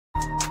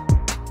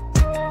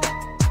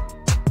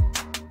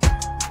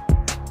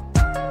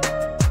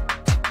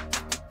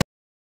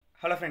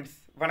Hello friends,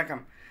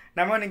 வணக்கம்.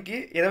 நம்ம இன்னைக்கு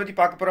எதை பத்தி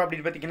பார்க்க போறோம்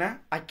அப்படினு பாத்தீங்கன்னா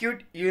acute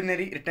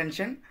urinary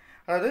retention.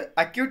 அதாவது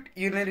acute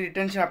urinary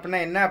retention அப்படினா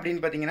என்ன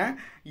அப்படினு பாத்தீங்கன்னா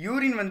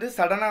யூரின் வந்து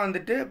சடனா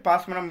வந்துட்டு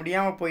பாஸ் பண்ண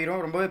முடியாம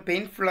போயிடும், ரொம்பவே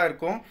பெயின்ஃபுல்லா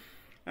இருக்கும்.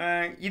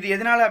 இது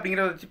எதனால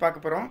அப்படிங்கறத வச்சு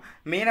பார்க்க போறோம்.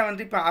 மெயினா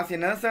வந்து இப்ப ஆஸ் எ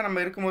நர்ஸா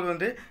நம்ம இருக்கும்போது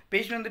வந்து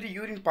பேஷண்ட் வந்துட்டு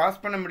யூரின்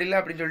பாஸ் பண்ண முடியல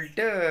அப்படினு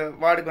சொல்லிட்டு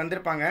வார்டுக்கு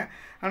வந்திருப்பாங்க.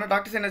 ஆனா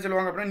டாக்டர்ஸ் என்ன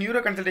சொல்லுவாங்க அப்படினா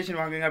நியூரோ கன்சல்டேஷன்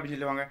வாங்குங்க அப்படி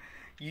சொல்லுவாங்க.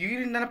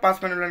 யூரின் தான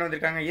பாஸ் பண்ணலன்னு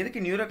வந்திருக்காங்க,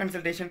 எதுக்கு நியூரோ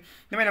கன்சல்டேஷன்?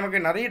 இந்த மாதிரி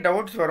நமக்கு நிறைய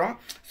டவுட்ஸ் வரும்.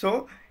 ஸோ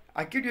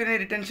acute urinary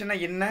retention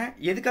என்ன,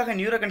 எதுக்காக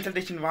நியூரோ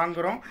கன்சல்டேஷன்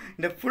வாங்குறோம்,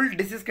 இந்த ஃபுல்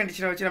டிசீஸ்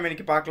கண்டிஷனை வச்சு நம்ம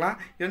இன்னைக்கு பார்க்கலாம்.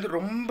 இது வந்து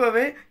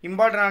ரொம்பவே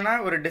இம்பார்ட்டன்டான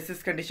ஒரு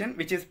disease condition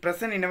which is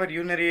present in our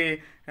urinary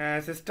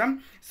system.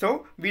 So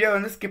video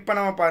வந்து ஸ்கிப்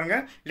பண்ணாமல்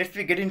பாருங்கள். Let's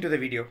we get into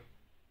the video.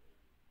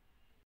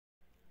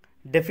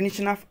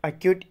 Definition of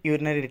acute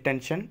urinary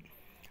retention.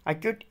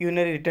 Acute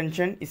urinary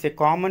retention is a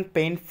common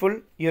painful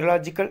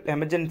urological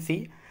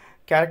emergency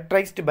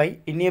characterized by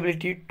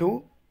inability to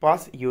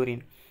pass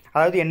urine.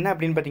 அதாவது என்ன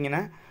அப்படின்னு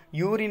பார்த்தீங்கன்னா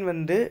urine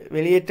வந்து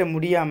வெளியேற்ற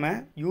முடியாமல்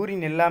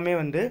யூரின் எல்லாமே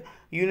வந்து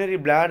யூரினரி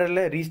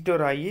பிளாடரில்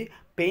ரீஸ்டோர் ஆகி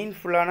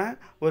பெயின்ஃபுல்லான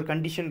ஒரு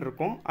கண்டிஷன்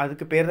இருக்கும்.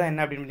 அதுக்கு பேர் தான்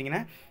என்ன அப்படின்னு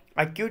பார்த்தீங்கன்னா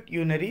அக்யூட்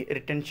யூரினரி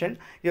ரிட்டென்ஷன்.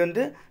 இது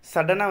வந்து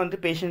சடனாக வந்து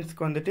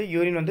பேஷண்ட்ஸ்க்கு வந்துட்டு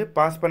யூரின் வந்து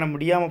பாஸ் பண்ண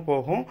முடியாமல்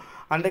போகும்.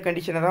 அந்த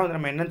கண்டிஷனை தான் வந்து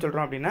நம்ம என்ன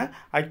சொல்கிறோம் அப்படின்னா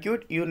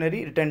அக்யூட்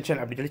யூரினரி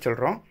ரிட்டென்ஷன் அப்படின்னு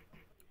சொல்கிறோம்.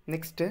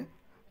 Next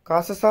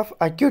causes of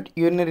acute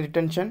urinary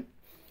retention.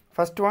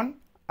 First one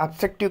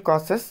obstructive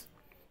causes.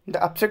 இந்த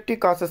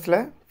obstructive காசஸில்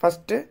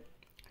first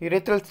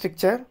urethral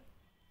stricture,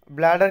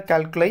 bladder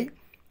calculi,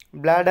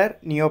 bladder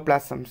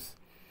neoplasms.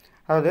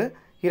 அதாவது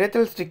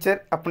urethral stricture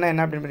அப்படின்னா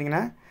என்ன அப்படின்னு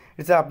பார்த்தீங்கன்னா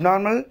it's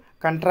abnormal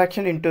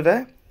contraction into the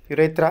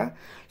urethra.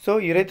 So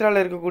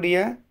யுரேத்ராவில் இருக்கக்கூடிய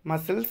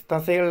மசில்ஸ்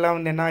தசைகள்லாம்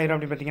வந்து என்ன ஆயிரும்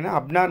அப்படின்னு பார்த்தீங்கன்னா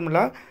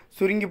அப்நார்மலாக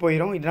சுருங்கி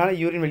போயிடும், இதனால்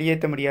யூரின்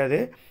வெளியேற்ற முடியாது.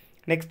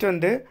 நெக்ஸ்ட்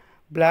வந்து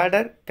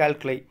bladder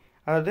calculi,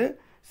 அதாவது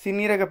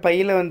சிறுநீரக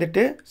பையில்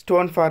வந்துட்டு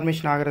ஸ்டோன்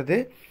ஃபார்மேஷன் ஆகிறது.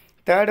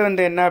 தேர்டு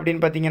வந்து என்ன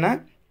அப்படின்னு பார்த்தீங்கன்னா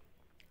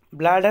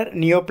bladder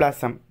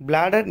neoplasm.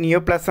 bladder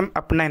neoplasm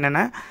அப்படின்னா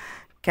என்னென்னா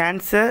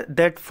cancer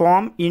that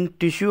form in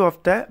tissue of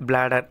the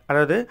bladder.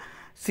 அதாவது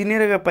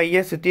சிறுநீரக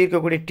பையை சுற்றி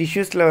இருக்கக்கூடிய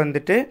டிஷ்யூஸில்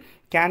வந்துட்டு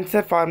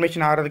கேன்சர்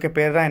ஃபார்மேஷன் ஆகிறதுக்கு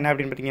பேர் தான் என்ன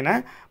அப்படின்னு பார்த்தீங்கன்னா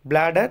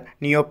bladder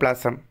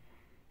neoplasm.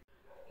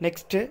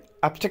 Next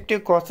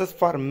obstructive causes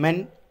for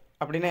men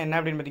அப்படின்னா என்ன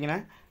அப்படின்னு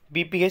பார்த்தீங்கன்னா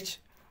PBH,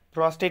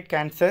 prostate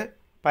cancer,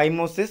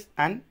 phimosis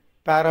and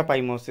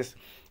paraphimosis.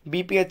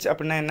 PBH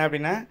அப்படின்னா என்ன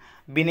அப்படின்னா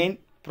benign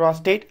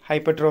prostate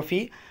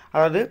hypertrophy.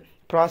 அதாவது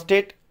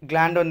ப்ராஸ்டேட்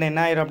கிளாண்ட் வந்து என்ன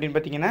ஆயிரும் அப்படின்னு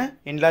பார்த்தீங்கன்னா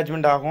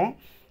என்லார்ஜ்மெண்ட் ஆகும்.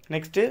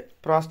 நெக்ஸ்ட்டு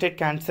ப்ராஸ்டேட்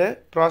கேன்சர்,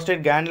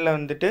 ப்ராஸ்டேட் கிளாண்டில்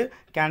வந்துட்டு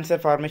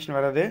கேன்சர் ஃபார்மேஷன்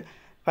வர்றது.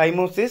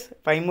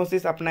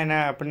 ஃபைமோசிஸ் அப்படின்னா என்ன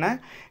அப்படின்னா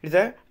it's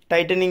a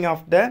tightening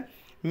of the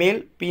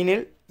மேல்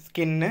பீனல்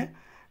ஸ்கின்னு.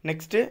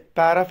 நெக்ஸ்ட்டு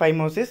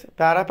பேராஃபைமோசிஸ்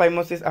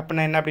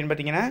அப்படின்னா என்ன அப்படின்னு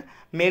பார்த்தீங்கன்னா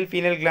மேல்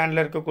ஃபீனல்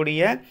கிளாண்டில்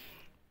இருக்கக்கூடிய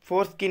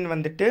ஃபோர் ஸ்கின்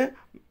வந்துட்டு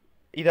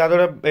இது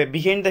அதோட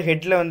பிஹைண்ட் த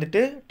ஹெட்டில் வந்துட்டு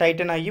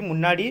டைட்டன் ஆகி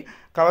முன்னாடி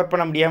கவர்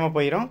பண்ண முடியாமல்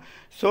போயிடும்.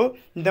 ஸோ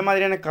இந்த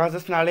மாதிரியான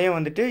காசஸ்னாலேயும்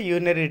வந்துட்டு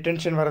யூரினரி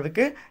ரிட்டென்ஷன்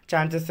வரதுக்கு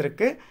சான்சஸ்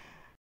இருக்குது.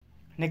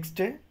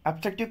 Next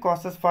obstructive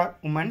causes for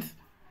women's.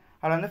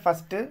 அதில் வந்து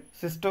first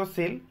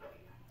சிஸ்டோசீல்,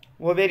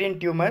 ovarian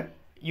tumour,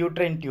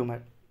 uterine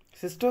tumour.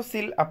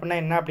 சிஸ்டோசீல் அப்படின்னா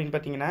என்ன அப்படின்னு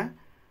பார்த்தீங்கன்னா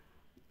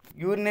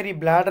யூரினரி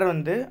பிளாடர்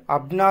வந்து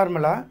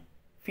அப்நார்மலாக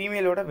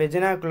ஃபீமேலோட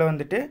வெஜினாக்குள்ளே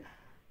வந்துட்டு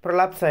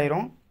ப்ரொலாப்ஸ்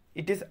ஆயிரும்.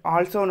 It is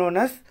also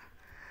known as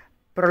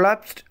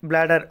ப்ரொலாப்ஸ்ட்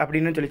bladder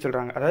அப்படின்னு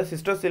சொல்கிறாங்க. அதாவது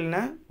சிஸ்டோசில்னா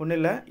ஒன்றும்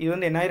இல்லை, இது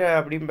வந்து என்ன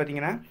அப்படின்னு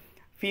பார்த்தீங்கன்னா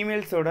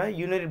ஃபீமேல்ஸோட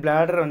யூரினரி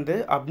பிளாடர் வந்து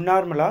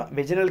அப்நார்மலாக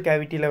வெஜினல்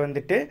கேவிட்டியில்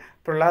வந்துட்டு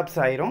ப்ரொலாப்ஸ்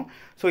ஆயிரும்.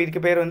 ஸோ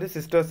இதுக்கு பேர் வந்து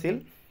சிஸ்டோசில்.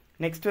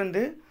 நெக்ஸ்ட்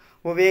வந்து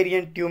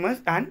ovarian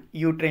tumours and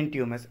uterine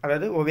tumours.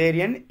 அதாவது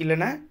ஒவேரியன்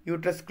இல்லைன்னா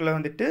யூட்ரஸ்குள்ளே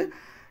வந்துட்டு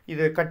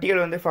இது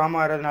கட்டிகள் வந்து ஃபார்ம்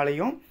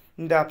ஆகிறதுனாலையும்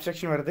இந்த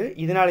அப்ஸ்ட்ரக்ஷன் வருது,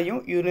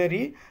 இதனாலையும்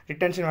யூரினரி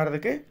ரிட்டென்ஷன்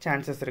வர்றதுக்கு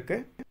சான்சஸ்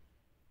இருக்குது.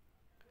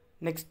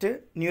 Next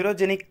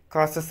neurogenic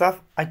causes of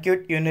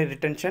acute urinary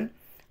retention.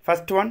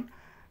 First one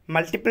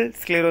multiple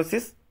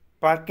ஸ்க்ளெரோசிஸ்,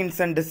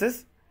 Parkinson disease,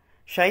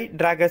 shy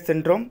டிராகர்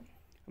syndrome,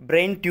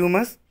 brain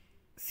tumours,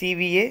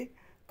 CVA,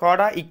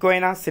 cauda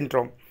equina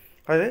syndrome.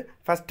 அதாவது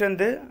ஃபஸ்ட்டு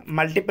வந்து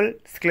மல்டிபிள்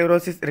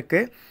ஸ்க்ளெரோசிஸ்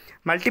இருக்குது.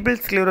 மல்டிபிள்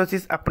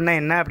ஸ்க்ளெரோசிஸ் அப்படின்னா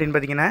என்ன அப்படின்னு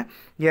பார்த்தீங்கன்னா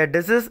a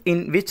disease in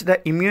which the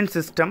immune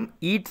system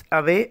eats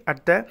away at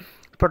the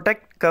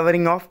protect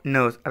covering of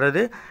nerves.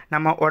 அதாவது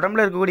நம்ம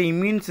உடம்புல இருக்கக்கூடிய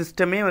இம்யூன்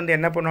சிஸ்டமே வந்து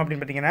என்ன பண்ணும்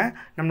அப்படின்னு பார்த்தீங்கன்னா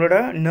நம்மளோட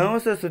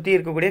நர்வ்ஸை சுற்றி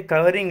இருக்கக்கூடிய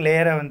கவரிங்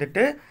லேயரை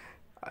வந்துட்டு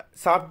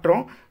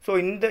சாப்பிட்றோம். ஸோ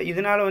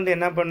இதனால் வந்து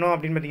என்ன பண்ணோம்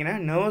அப்படின்னு பார்த்தீங்கன்னா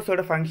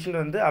நர்வ்ஸோட ஃபங்க்ஷன்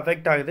வந்து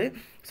அஃபெக்ட் ஆகுது.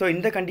 ஸோ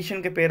இந்த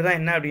கண்டிஷனுக்கு பேர் தான்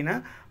என்ன அப்படின்னா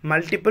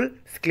மல்டிபிள்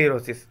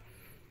ஸ்க்ளெரோசிஸ்.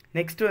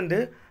 நெக்ஸ்ட் வந்து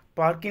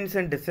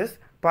பார்க்கின்சன் டிசீஸ்.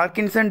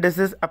 பார்க்கின்சன்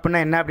டிசீஸ் அப்படின்னா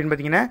என்ன அப்படின்னு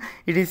பார்த்தீங்கன்னா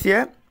it is a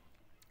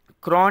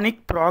chronic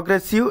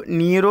progressive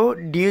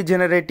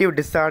neurodegenerative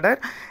disorder.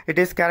 It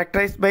is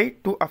characterized by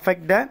to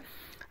affect the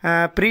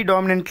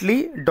predominantly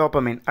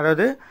dopamine.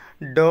 அதாவது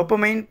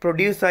டோப்பமைன்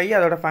ப்ரொடியூஸ் ஆகி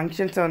அதோட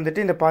ஃபங்க்ஷன்ஸை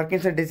வந்துட்டு இந்த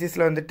பார்க்கின்சன்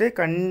டிசீஸில் வந்துட்டு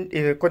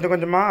இது கொஞ்சம்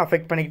கொஞ்சமாக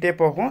அஃபெக்ட் பண்ணிக்கிட்டே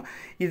போகும்.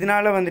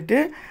 இதனால் வந்துட்டு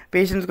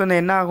பேஷண்ட்ஸ்க்கு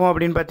வந்து என்ன ஆகும்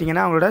அப்படின்னு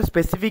பார்த்தீங்கன்னா அவங்களோட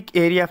ஸ்பெசிஃபிக்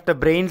ஏரியா ஆஃப் த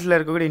பிரெயின்ஸில்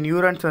இருக்கக்கூடிய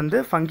நியூரான்ஸ் வந்து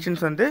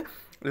ஃபங்க்ஷன்ஸ் வந்து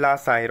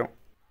லாஸ் ஆயிரும்.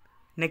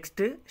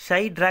 Next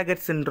shy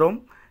டிராகர் syndrome.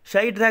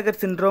 Shy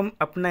டிராகர் syndrome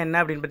அப்படின்னா என்ன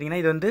அப்படின்னு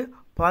பார்த்தீங்கன்னா, இது வந்து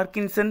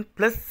பார்க்கின்சன்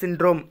ப்ளஸ்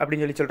சிண்ட்ரோம்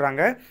அப்படின்னு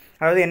சொல்கிறாங்க.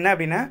 அதாவது என்ன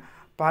அப்படின்னா,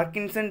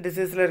 பார்க்கின்சன்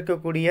டிசீஸில்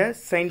இருக்கக்கூடிய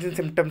சைன்ஸ் அண்ட்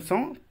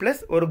சிம்டம்ஸும்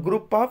ப்ளஸ் ஒரு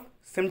குரூப் ஆஃப்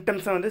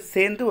சிம்டம்ஸும் வந்து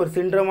சேர்ந்து ஒரு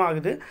சிண்ட்ரோமாக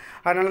ஆகுது.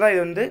 அதனால தான்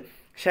இது வந்து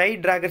ஷை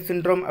டிராகர்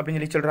சிண்ட்ரோம்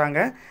அப்படின்னு சொல்கிறாங்க.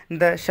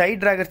 இந்த ஷை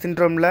டிராகர்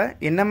சிண்ட்ரோமில்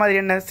என்ன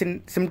மாதிரியான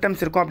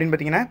சிம்டம்ஸ் இருக்கும் அப்படின்னு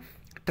பார்த்தீங்கன்னா,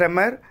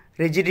 tremor,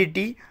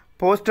 rigidity,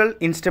 postal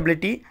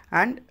instability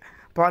and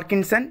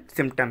Parkinson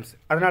symptoms.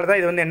 அதனால தான்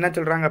இது வந்து என்ன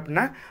சொல்கிறாங்க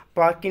அப்படின்னா,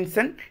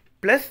 பார்க்கின்சன்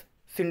ப்ளஸ்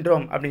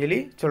சிண்ட்ரோம்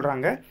அப்படின்னு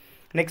சொல்கிறாங்க.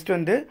 நெக்ஸ்ட்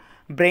வந்து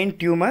பிரெயின்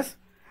டியூமர்ஸ்.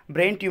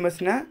 பிரெயின்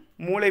டியூமர்ஸ்னால்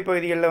மூளை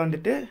பகுதிகளில்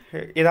வந்துட்டு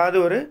ஏதாவது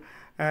ஒரு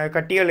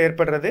கட்டிகள்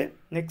ஏற்படுறது.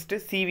 நெக்ஸ்ட்டு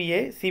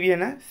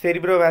சிவிஏனா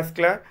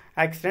செரிப்ரோவாஸ்குலர்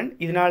ஆக்சிடென்ட்,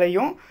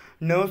 இதனாலேயும்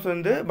நர்வ்ஸ்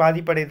வந்து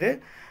பாதிப்படையுது.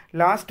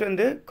 லாஸ்ட்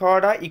வந்து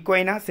cauda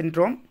equina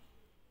syndrome.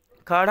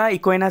 cauda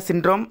equina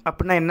syndrome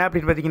அப்படின்னா என்ன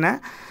அப்படின்னு பார்த்தீங்கன்னா,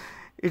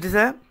 it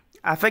is a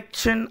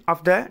affection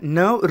of the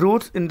nerve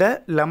roots in the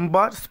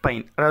lumbar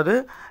spine. அதாவது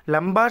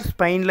லம்பார்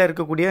ஸ்பைனில்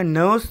இருக்கக்கூடிய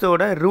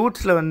நர்வ்ஸோட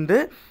ரூட்ஸில் வந்து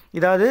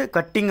ஏதாவது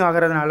கட்டிங்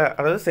ஆகிறதுனால,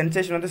 அதாவது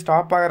சென்சேஷன் வந்து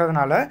ஸ்டாப்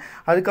ஆகிறதுனால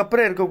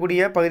அதுக்கப்புறம்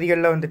இருக்கக்கூடிய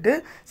பகுதிகளில் வந்துட்டு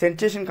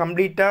சென்சேஷன்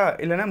கம்ப்ளீட்டாக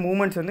இல்லைனா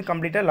மூமெண்ட்ஸ் வந்து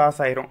கம்ப்ளீட்டாக லாஸ்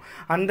ஆயிரும்.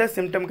 அந்த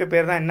சிம்டம்க்கு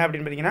பேர் தான் என்ன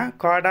அப்படின்னு பார்த்தீங்கன்னா,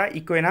 cauda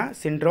equina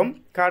syndrome.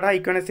 cauda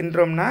equina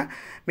syndromeனா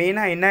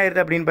மெயினாக என்ன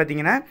ஆயிடுது அப்படின்னு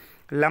பார்த்தீங்கன்னா,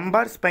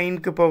 லம்பார்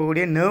ஸ்பைனுக்கு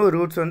போகக்கூடிய நர்வ்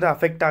ரூட்ஸ் வந்து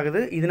அஃபெக்ட்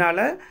ஆகுது.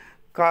 இதனால்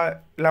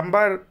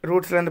லம்பார்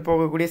ரூட்ஸ்லேருந்து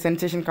போகக்கூடிய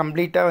சென்சேஷன்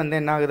கம்ப்ளீட்டாக வந்து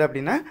என்ன ஆகுது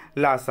அப்படின்னா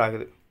லாஸ்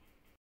ஆகுது.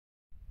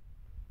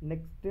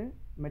 Next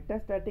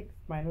metastatic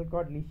spinal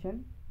card lesion,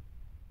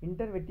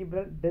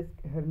 Intervertebral disc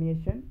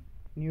herniation,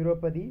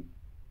 neuropathy,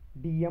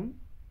 DM,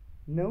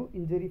 nerve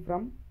injury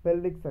from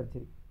pelvic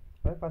surgery.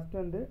 அதாவது ஃபஸ்ட்டு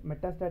வந்து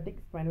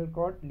மெட்டாஸ்டாட்டிக் ஸ்பைனல்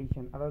கார்ட்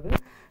லீஷன், அதாவது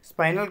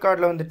ஸ்பைனல்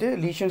கார்டில் வந்துட்டு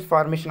லீஷன்ஸ்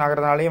ஃபார்மேஷன்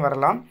ஆகிறதுனாலையும்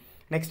வரலாம்.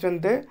 நெக்ஸ்ட்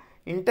வந்து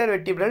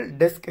intervertebral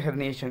disk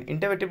herniation.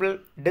 Intervertebral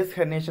disk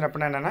herniation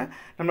அப்படின்னா என்னென்னா,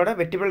 நம்மளோட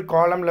வெர்டிபிரல்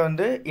காலமில்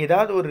வந்து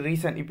ஏதாவது ஒரு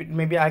ரீசன், இப்போ இட்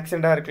மேபி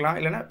ஆக்சிடெண்ட்டாக இருக்கலாம்,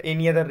 இல்லைனா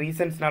எனி அதர்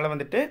ரீசன்ஸ்னால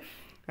வந்துட்டு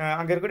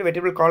அங்கே இருக்கக்கூடிய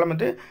வெர்டிபிரல் காலம்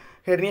வந்து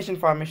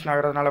ஹெர்னியேஷன் ஃபார்மேஷன்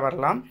ஆகிறதுனால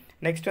வரலாம்.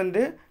 நெக்ஸ்ட்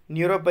வந்து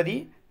neuropathy,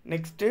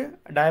 next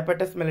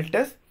diabetes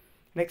mellitus,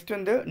 next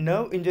வந்து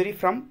nerve injury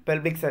from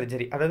pelvic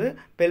surgery. அதாவது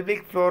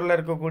பெல்விக் ஃப்ளோரில்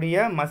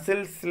இருக்கக்கூடிய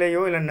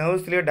மசில்ஸ்லேயோ இல்லை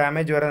நர்வ்ஸ்லேயோ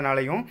டேமேஜ்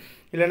வரதுனாலையும்,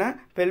 இல்லைனா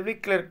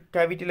பெல்விக்கில்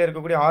கேவிட்டியில்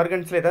இருக்கக்கூடிய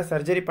ஆர்கன்ஸில் ஏதாவது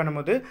சர்ஜரி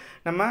பண்ணும்போது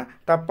நம்ம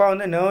தப்பாக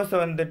வந்து நர்வ்ஸை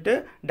வந்துட்டு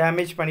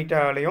டேமேஜ்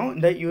பண்ணிட்டாலையும்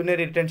இந்த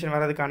யூரினரி ரிட்டென்ஷன்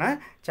வரதுக்கான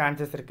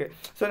சான்சஸ் இருக்குது.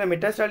 ஸோ இந்த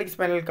மெட்டாஸ்டாட்டிக்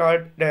ஸ்பைனல்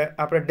கார்டு,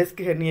 அப்புறம்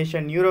disk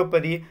herniation,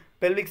 neuropathy,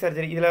 pelvic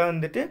surgery, இதில்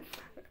வந்துட்டு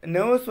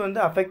நர்வ்ஸ் வந்து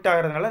அஃபெக்ட்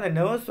ஆகிறதுனால அந்த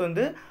நர்வ்ஸ்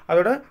வந்து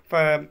அதோட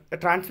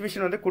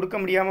டிரான்ஸ்மிஷன் வந்து கொடுக்க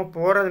முடியாமல்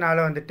போகிறதுனால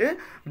வந்துட்டு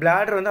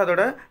பிளாடர் வந்து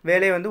அதோட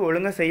வேலையை வந்து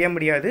ஒழுங்காக செய்ய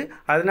முடியாது.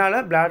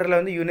 அதனால பிளாடரில்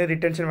வந்து யூரினரி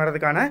ரிட்டென்ஷன்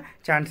வரதுக்கான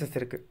சான்சஸ்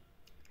இருக்குது.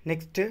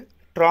 Next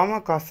drama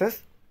causes.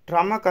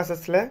 Drama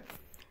காசஸில்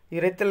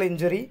urethral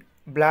injury,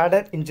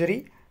 bladder injury,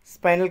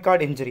 spinal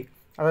cord injury.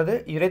 அதாவது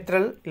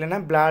urethral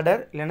இல்லைனா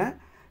பிளாடர் இல்லைனா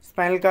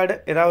ஸ்பைனல் கார்டு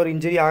ஏதாவது ஒரு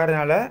இன்ஜுரி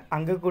ஆகிறதுனால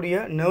அங்கே கூடிய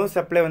நர்வ்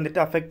சப்ளை வந்துட்டு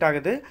அஃபெக்ட்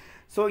ஆகுது.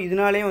 ஸோ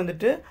இதனாலேயும்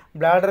வந்துட்டு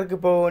பிளாடருக்கு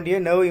போக வேண்டிய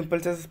நர்வ்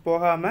இம்பல்சஸ்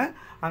போகாமல்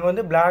அங்கே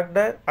வந்து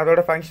பிளாடர்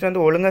அதோட ஃபங்க்ஷன்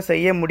வந்து ஒழுங்காக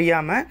செய்ய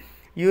முடியாமல்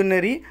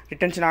யூரினரி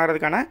ரிட்டென்ஷன்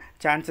ஆகிறதுக்கான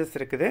சான்சஸ்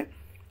இருக்குது.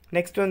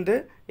 நெக்ஸ்ட் வந்து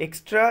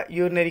எக்ஸ்ட்ரா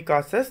யூரினரி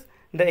காசஸ்.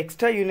 இந்த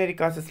extra urinary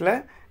காசஸில்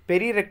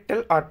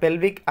பெரிரெக்டல் R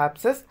pelvic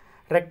abscess,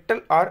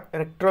 rectal R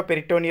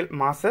ரெக்ட்ரோபெரிட்டோனியல்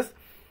masses,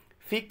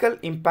 faecal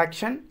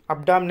impaction,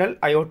 abdominal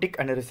aortic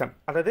அனிரிசம்.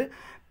 அதாவது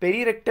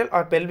பெரிரெக்டல்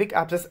ஆர் பெல்விக்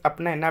ஆப்சஸ்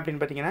அப்படின்னா என்ன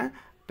அப்படின்னு பார்த்தீங்கன்னா,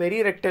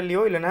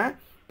 பெரிரெக்டல்லையோ இல்லைனா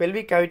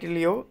பெல்விக்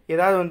கேவிட்டிலையோ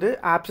ஏதாவது வந்து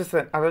ஆப்சஸ்,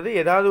 அதாவது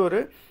ஏதாவது ஒரு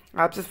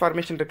ஆப்சஸ்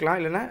ஃபார்மேஷன் இருக்கலாம்,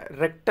 இல்லைனா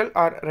ரெக்டல்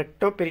ஆர்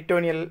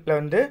ரெக்டோபெரிட்டோனியலில்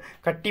வந்து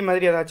கட்டி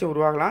மாதிரி ஏதாச்சும்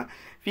உருவாகலாம்.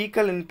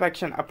 ஃபீக்கல்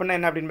இன்ஃபெக்ஷன் அப்படின்னா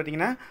என்ன அப்படின்னு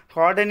பார்த்தீங்கன்னா,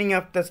 ஹார்டனிங்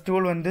ஆஃப் த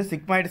ஸ்டூல் வந்து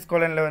சிக்மாய்டு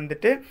ஸ்கோலனில்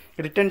வந்துட்டு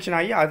ரிட்டென்ஷன்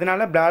ஆகி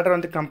அதனால பிளாடர்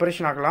வந்து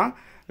கம்ப்ரெஷன் ஆகலாம்.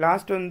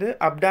 லாஸ்ட் வந்து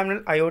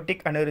அப்டாமினல்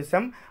அயோட்டிக்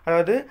அனிரிசம்,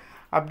 அதாவது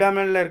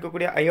அப்டாமினலில்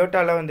இருக்கக்கூடிய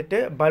அயோட்டாவில் வந்துட்டு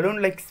பலூன்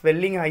லைக்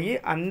ஸ்வெல்லிங் ஆகி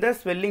அந்த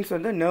ஸ்வெல்லிங்ஸ்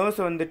வந்து நர்வ்ஸ்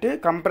வந்துட்டு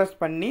கம்ப்ரெஸ்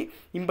பண்ணி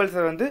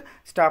இம்பல்ஸை வந்து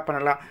ஸ்டாப்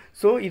பண்ணலாம்.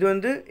 ஸோ இது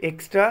வந்து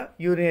extra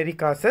urinary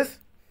causes.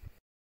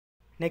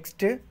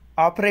 Next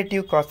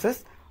operative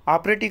causes.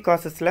 Operative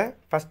காசஸில்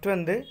first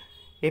வந்து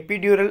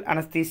epidural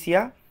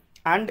anaesthesia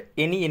and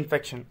any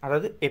infection.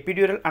 அதாவது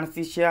எபிடியூரல்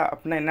அனஸ்தீசியா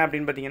அப்படின்னா என்ன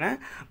அப்படின்னு பார்த்தீங்கன்னா,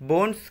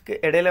 போன்ஸ்க்கு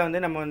இடையில வந்து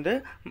நம்ம வந்து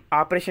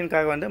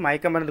ஆப்ரேஷனுக்காக வந்து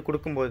மயக்க மருந்து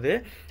கொடுக்கும்போது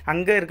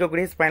அங்கே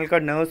இருக்கக்கூடிய ஸ்பைனல்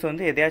கார்டு நர்வ்ஸ்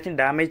வந்து எதையாச்சும்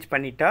டேமேஜ்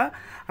பண்ணிட்டா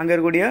அங்கே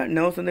இருக்கக்கூடிய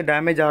நர்வ்ஸ் வந்து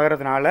டேமேஜ்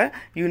ஆகிறதுனால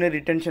யூரினரி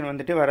ரிட்டென்ஷன்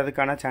வந்துட்டு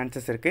வரதுக்கான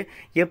சான்சஸ் இருக்குது.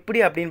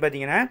 எப்படி அப்படின்னு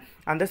பார்த்தீங்கன்னா,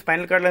 அந்த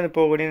ஸ்பைனல் கார்டில்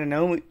போகக்கூடிய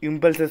நர்வ்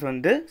இம்பல்சஸ்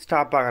வந்து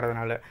ஸ்டாப்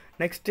ஆகிறதுனால.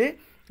 Next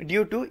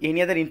due to any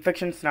other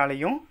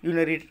இன்ஃபெக்ஷன்ஸ்னாலையும்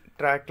urinary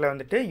ட்ராக்டில்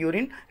வந்துட்டு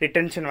யூரின்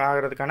ரிட்டென்ஷன்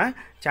ஆகிறதுக்கான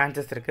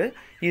சான்சஸ் இருக்குது.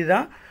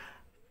 இதுதான்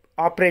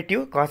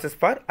operative causes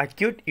for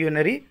acute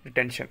urinary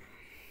retention.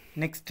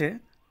 Next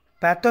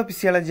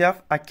பேத்தோபிசியாலஜி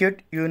of acute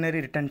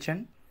urinary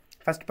retention.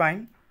 First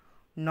point,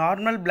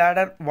 normal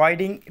bladder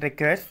வாய்டிங்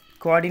requires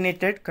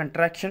coordinated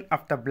contraction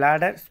of the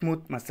bladder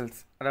smooth muscles.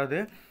 அதாவது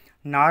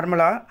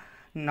நார்மலாக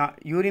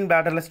urine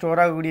பிளாடரில்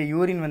store ஆகக்கூடிய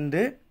urine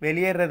வந்து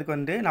வெளியேறதுக்கு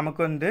வந்து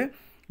நமக்கு வந்து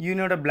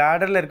யூரினோட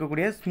பிளாடரில்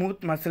இருக்கக்கூடிய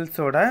ஸ்மூத்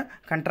மசில்ஸோட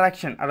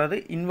கண்ட்ராக்ஷன், அதாவது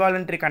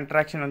இன்வாலன்ட்ரி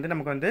கண்ட்ராக்ஷன் வந்து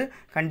நமக்கு வந்து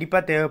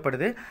கண்டிப்பாக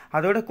தேவைப்படுது.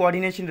 அதோட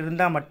கோஆர்டினேஷன்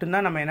இருந்தால்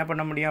மட்டும்தான் நம்ம என்ன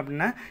பண்ண முடியும்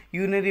அப்படின்னா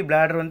யூரினரி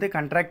பிளாடர் வந்து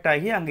கண்ட்ராக்ட்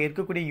ஆகி அங்கே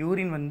இருக்கக்கூடிய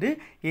யூரின் வந்து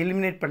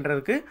எலிமினேட்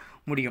பண்ணுறதுக்கு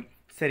முடியும்.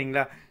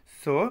 சரிங்களா?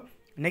 ஸோ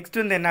நெக்ஸ்ட்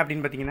வந்து என்ன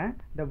அப்படின்னு பார்த்தீங்கன்னா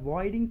the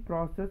voiding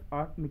process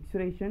or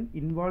mixturation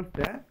involves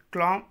the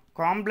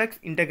complex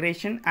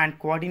integration and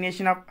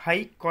coordination of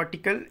high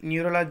cortical,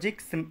 neurologic,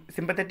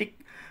 sympathetic,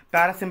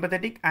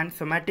 parasympathetic and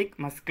somatic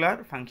muscular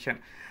function.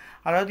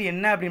 அதாவது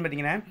என்ன அப்படின்னு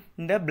பார்த்தீங்கன்னா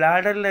இந்த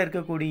பிளாடரில்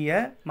இருக்கக்கூடிய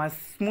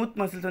ஸ்மூத்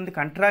மசில்ஸ் வந்து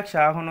கண்ட்ராக்ட்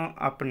ஆகணும்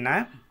அப்படின்னா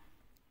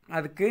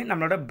அதுக்கு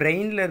நம்மளோட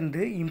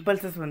பிரெயின்லேருந்து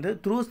இம்பல்சஸ் வந்து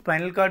த்ரூ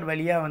ஸ்பைனல் கார்டு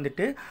வழியாக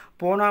வந்துட்டு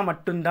போனால்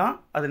மட்டும்தான்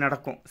அது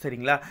நடக்கும்.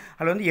 சரிங்களா?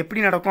 அதில் வந்து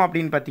எப்படி நடக்கும்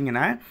அப்படின்னு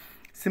பார்த்தீங்கன்னா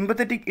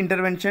sympathetic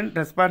intervention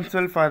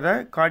responsible for the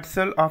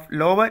cortisol of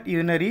lower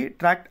urinary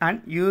tract and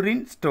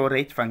urine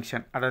storage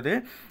function. அதாவது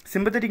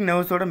sympathetic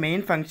nervesோட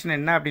மெயின் ஃபங்க்ஷன்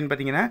என்ன அப்படின்னு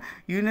பார்த்தீங்கன்னா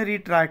யூரினரி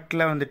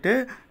ட்ராக்டில் வந்துட்டு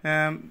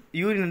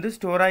யூரின் வந்து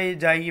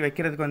ஸ்டோரேஜ் ஆகி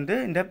வைக்கிறதுக்கு வந்து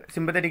இந்த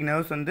sympathetic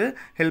nerves வந்து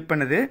ஹெல்ப்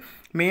பண்ணுது.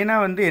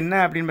 மெயினாக வந்து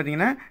என்ன அப்படின்னு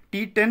பார்த்தீங்கன்னா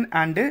T10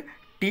 அண்டு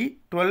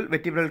T12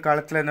 வெர்டிபிரல்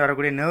காலத்தில் இருந்து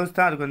வரக்கூடிய நர்வ்ஸ்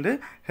தான் அதுக்கு வந்து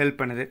ஹெல்ப்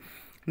பண்ணுது.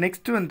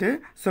 நெக்ஸ்ட்டு வந்து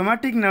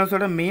சொமாட்டிக்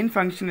நர்வ்ஸோட மெயின்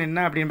ஃபங்க்ஷன்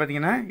என்ன அப்படின்னு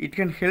பார்த்தீங்கன்னா இட்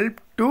கேன்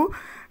ஹெல்ப் டு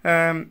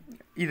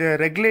இதை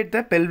ரெகுலேட் த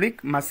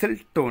பெல்விக் மசில்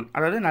டோன்.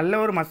 அதாவது நல்ல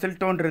ஒரு மசில்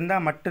டோன்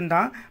இருந்தால்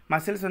மட்டும்தான்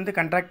மசில்ஸ் வந்து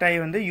கண்ட்ராக்ட் ஆகி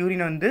வந்து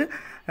யூரினை வந்து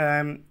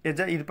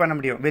இது பண்ண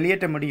முடியும்,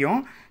 வெளியேற்ற முடியும்.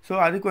 ஸோ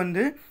அதுக்கு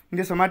வந்து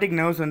இந்த சொமாட்டிக்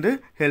நர்வ்ஸ் வந்து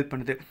ஹெல்ப்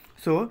பண்ணுது.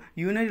 ஸோ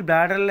யூரினரி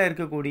பிளாடரில்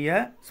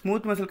இருக்கக்கூடிய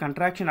ஸ்மூத் மசில்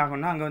கண்ட்ராக்ஷன்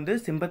ஆகும்னா அங்கே வந்து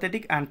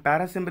சிம்பத்தட்டிக் அண்ட்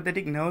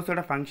பேராசிம்பத்தட்டிக்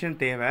நர்வ்ஸோட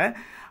ஃபங்க்ஷன் தேவை.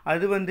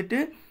 அது வந்துட்டு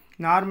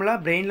நார்மலாக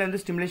பிரெயினில் வந்து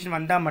ஸ்டிமுலேஷன்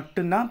வந்தால்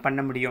மட்டும்தான்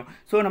பண்ண முடியும்.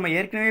 ஸோ நம்ம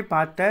ஏற்கனவே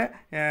பார்த்த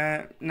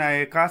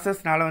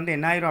காசஸ்னால வந்து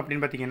என்ன ஆயிரும்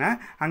அப்படின்னு பார்த்தீங்கன்னா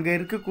அங்கே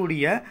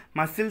இருக்கக்கூடிய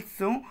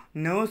மசில்ஸும்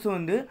நர்வ்ஸும்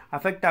வந்து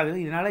அஃபெக்ட் ஆகுது.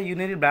 இதனால்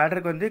யூரினரி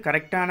பிளாடருக்கு வந்து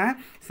கரெக்டான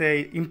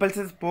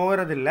இம்பல்சஸ்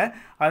போகிறதில்ல.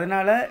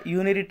 அதனால்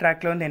யூரினரி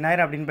ட்ராக்டில் வந்து என்ன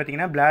ஆயிரும் அப்படின்னு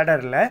பார்த்தீங்கன்னா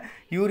பிளாடரில்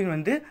யூரின்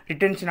வந்து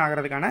ரிட்டென்ஷன்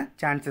ஆகிறதுக்கான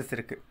சான்சஸ்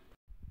இருக்குது.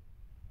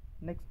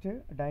 Next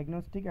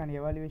diagnostic and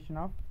evaluation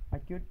of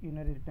acute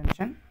urinary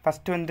retention.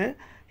 First வந்து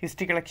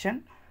ஹிஸ்ட்ரி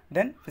கலெக்ஷன்,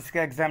 தென்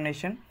ஃபிசிக்கல்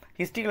எக்ஸாமினேஷன்.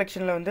 ஹிஸ்ட்ரி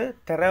கலெக்ஷனில் வந்து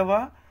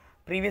தெரவாக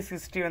ப்ரீவியஸ்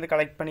ஹிஸ்ட்ரி வந்து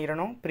கலெக்ட்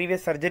பண்ணிடணும்,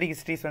 ப்ரீவியஸ் சர்ஜரி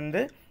ஹிஸ்ட்ரிஸ்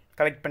வந்து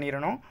கலெக்ட்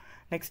பண்ணிடணும்.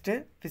 Next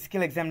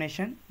physical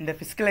examination. இந்த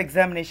ஃபிசிக்கல்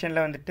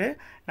எக்ஸாமினேஷனில் வந்துட்டு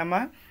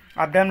நம்ம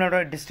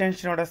அப்டாமினோட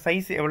டிஸ்டென்ஷனோட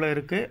சைஸ் எவ்வளோ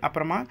இருக்குது,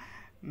 அப்புறமா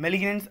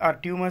மெலிக்னன்ஸ் ஆர்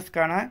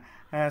டியூமர்ஸ்க்கான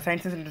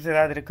சைன்ஸ் அண்ட் சிம்டம்ஸ்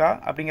ஏதாவது இருக்கா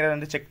அப்படிங்கிறத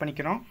வந்து செக்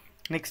பண்ணிக்கணும்.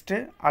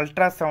 Next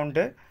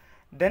ultrasound,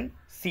 then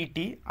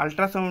CD.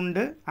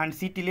 Ultrasound and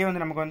சிடிலே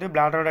வந்து நமக்கு வந்து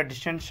பிளாடரோட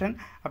டிஸ்டென்ஷன்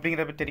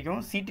அப்படிங்கிறத தெரியும்.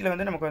 சிடியில்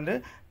வந்து நமக்கு வந்து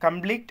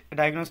கம்ப்ளீட்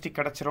டயக்னோஸ்டிக்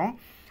கிடச்சிரும்.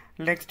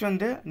 நெக்ஸ்ட்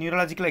வந்து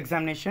நியூரலாஜிக்கல்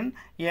எக்ஸாமினேஷன்.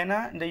 ஏன்னா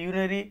இந்த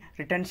யூரினரி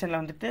ரிட்டென்ஷனில்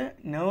வந்துட்டு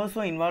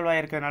நர்வ்ஸும் இன்வால்வ்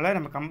ஆகிருக்கிறதுனால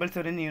நம்ம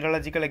கம்பல்சரி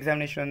நியூரலாஜிக்கல்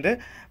எக்ஸாமினேஷன் வந்து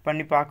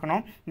பண்ணி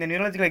பார்க்கணும். இந்த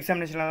நியூரலாஜிக்கல்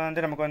எக்ஸாமினேஷனில்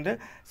வந்து நமக்கு வந்து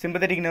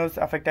சிம்பத்தட்டிக் நர்வ்ஸ்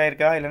அஃபெக்ட்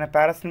ஆயிருக்கா, இல்லைனா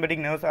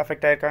பேராசிம்பட்டிக் நர்வ்ஸ்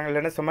அஃபெக்ட் ஆயிருக்காங்க,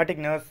 இல்லைனா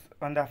சொமாட்டிக் நர்வ்ஸ்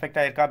வந்து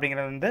அஃபெக்ட் ஆயிருக்கா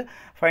அப்படிங்கிறத வந்து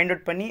ஃபைண்ட்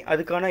அவுட் பண்ணி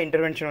அதுக்கான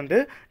இன்டர்வென்ஷன் வந்து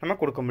நம்ம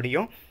கொடுக்க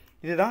முடியும்.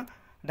 இதுதான்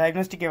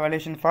diagnostic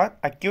evaluation for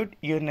acute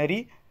urinary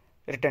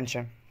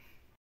retention.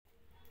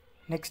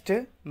 Next,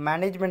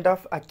 management of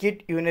acute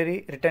urinary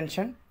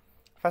retention.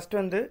 First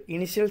வந்து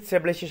initial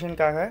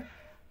stabilizationக்காக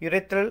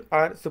urethral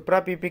or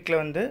suprapupicல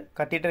வந்து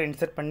catheter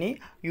insert பண்ணி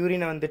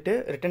யூரினை வந்துட்டு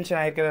ரிட்டென்ஷன்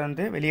ஆகிருக்கிறத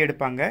வந்து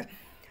வெளியெடுப்பாங்க.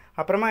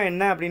 அப்புறமா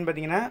என்ன அப்படின்னு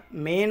பார்த்தீங்கன்னா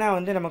மெயினாக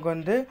வந்து நமக்கு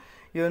வந்து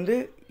இது வந்து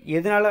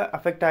எதனால்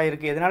அஃபெக்ட்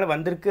ஆகிருக்கு, எதனால்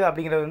வந்திருக்கு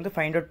அப்படிங்கிறத வந்து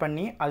ஃபைண்ட் அவுட்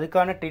பண்ணி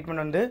அதுக்கான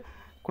ட்ரீட்மெண்ட் வந்து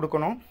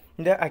கொடுக்கணும்.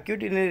 இந்த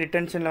அக்யூட் யூரினரி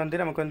ரிட்டென்ஷனில் வந்து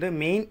நமக்கு வந்து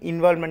மெயின்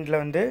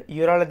இன்வால்மெண்ட்டில் வந்து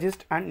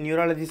யூராலஜிஸ்ட் அண்ட்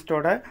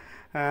நியூராலஜிஸ்ட்டோட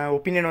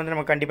ஒப்பீனியன் வந்து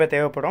நமக்கு கண்டிப்பாக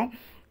தேவைப்படும்.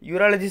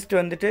 யூராலஜிஸ்ட்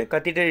வந்துட்டு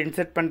கத்தீட்டர்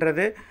இன்சர்ட்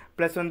பண்ணுறது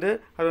ப்ளஸ் வந்து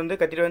அது வந்து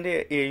கத்தீட்டர் வந்து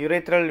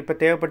யுரேத்ரல் இப்போ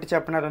தேவைப்பட்டுச்சு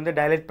அப்படின்னா அது வந்து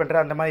டைலேட் பண்ணுற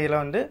அந்த மாதிரி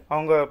இதெல்லாம் வந்து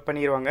அவங்க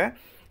பண்ணிடுவாங்க.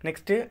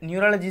 நெக்ஸ்ட்டு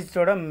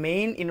நியூராலஜிஸ்ட்டோட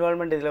மெயின்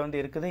இன்வால்மெண்ட் இதில் வந்து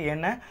இருக்குது.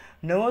 ஏன்னா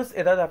நர்வ்ஸ்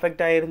ஏதாவது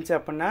அஃபெக்ட் ஆகிருந்துச்சு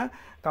அப்படின்னா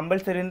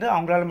கம்பல்சரி வந்து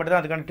அவங்களால மட்டும்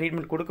தான் அதுக்கான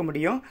ட்ரீட்மெண்ட் கொடுக்க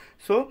முடியும்.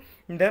 ஸோ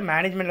இந்த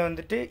மேனேஜ்மெண்ட்டில்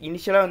வந்துட்டு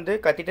இனிஷியலாக வந்து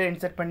கத்தீட்டர்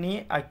இன்சர்ட் பண்ணி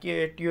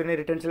அக்யூட் யூரினரி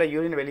ரிட்டென்ஷனில்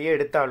யூரின் வெளியே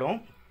எடுத்தாலும்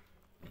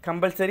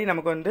கம்பல்சரி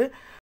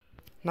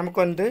நமக்கு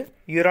வந்து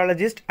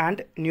யூராலஜிஸ்ட்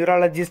அண்ட்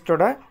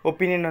நியூராலஜிஸ்ட்டோட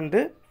ஒப்பீனியன்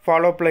வந்து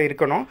ஃபாலோஅப்பில்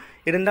இருக்கணும்.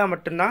 இருந்தால்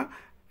மட்டும்தான்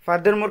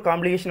ஃபர்தர்மோர்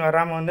காம்ப்ளிகேஷன்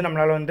வராமல் வந்து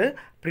நம்மளால் வந்து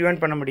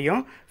ப்ரிவெண்ட் பண்ண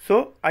முடியும். ஸோ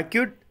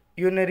அக்யூட்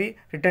யூரினரி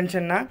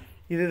ரிட்டென்ஷன்னா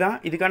இதுதான்,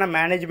 இதுக்கான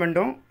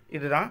மேனேஜ்மெண்ட்டும்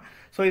இதுதான்.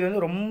 ஸோ இது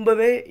வந்து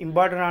ரொம்பவே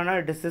இம்பார்ட்டண்டான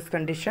டிசீஸ்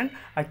கண்டிஷன்.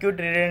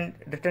 அக்யூட்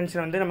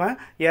ரிட்டென்ஷன் வந்து நம்ம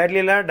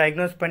ஏர்லியலாக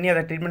டயக்னோஸ் பண்ணி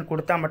அதை ட்ரீட்மெண்ட்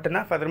கொடுத்தா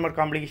மட்டும்தான் ஃபர்தர்மோர்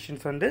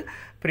காம்ப்ளிகேஷன்ஸ் வந்து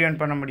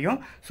ப்ரிவெண்ட் பண்ண முடியும்.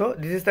 So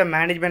this is the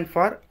management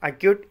for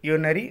acute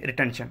urinary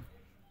retention.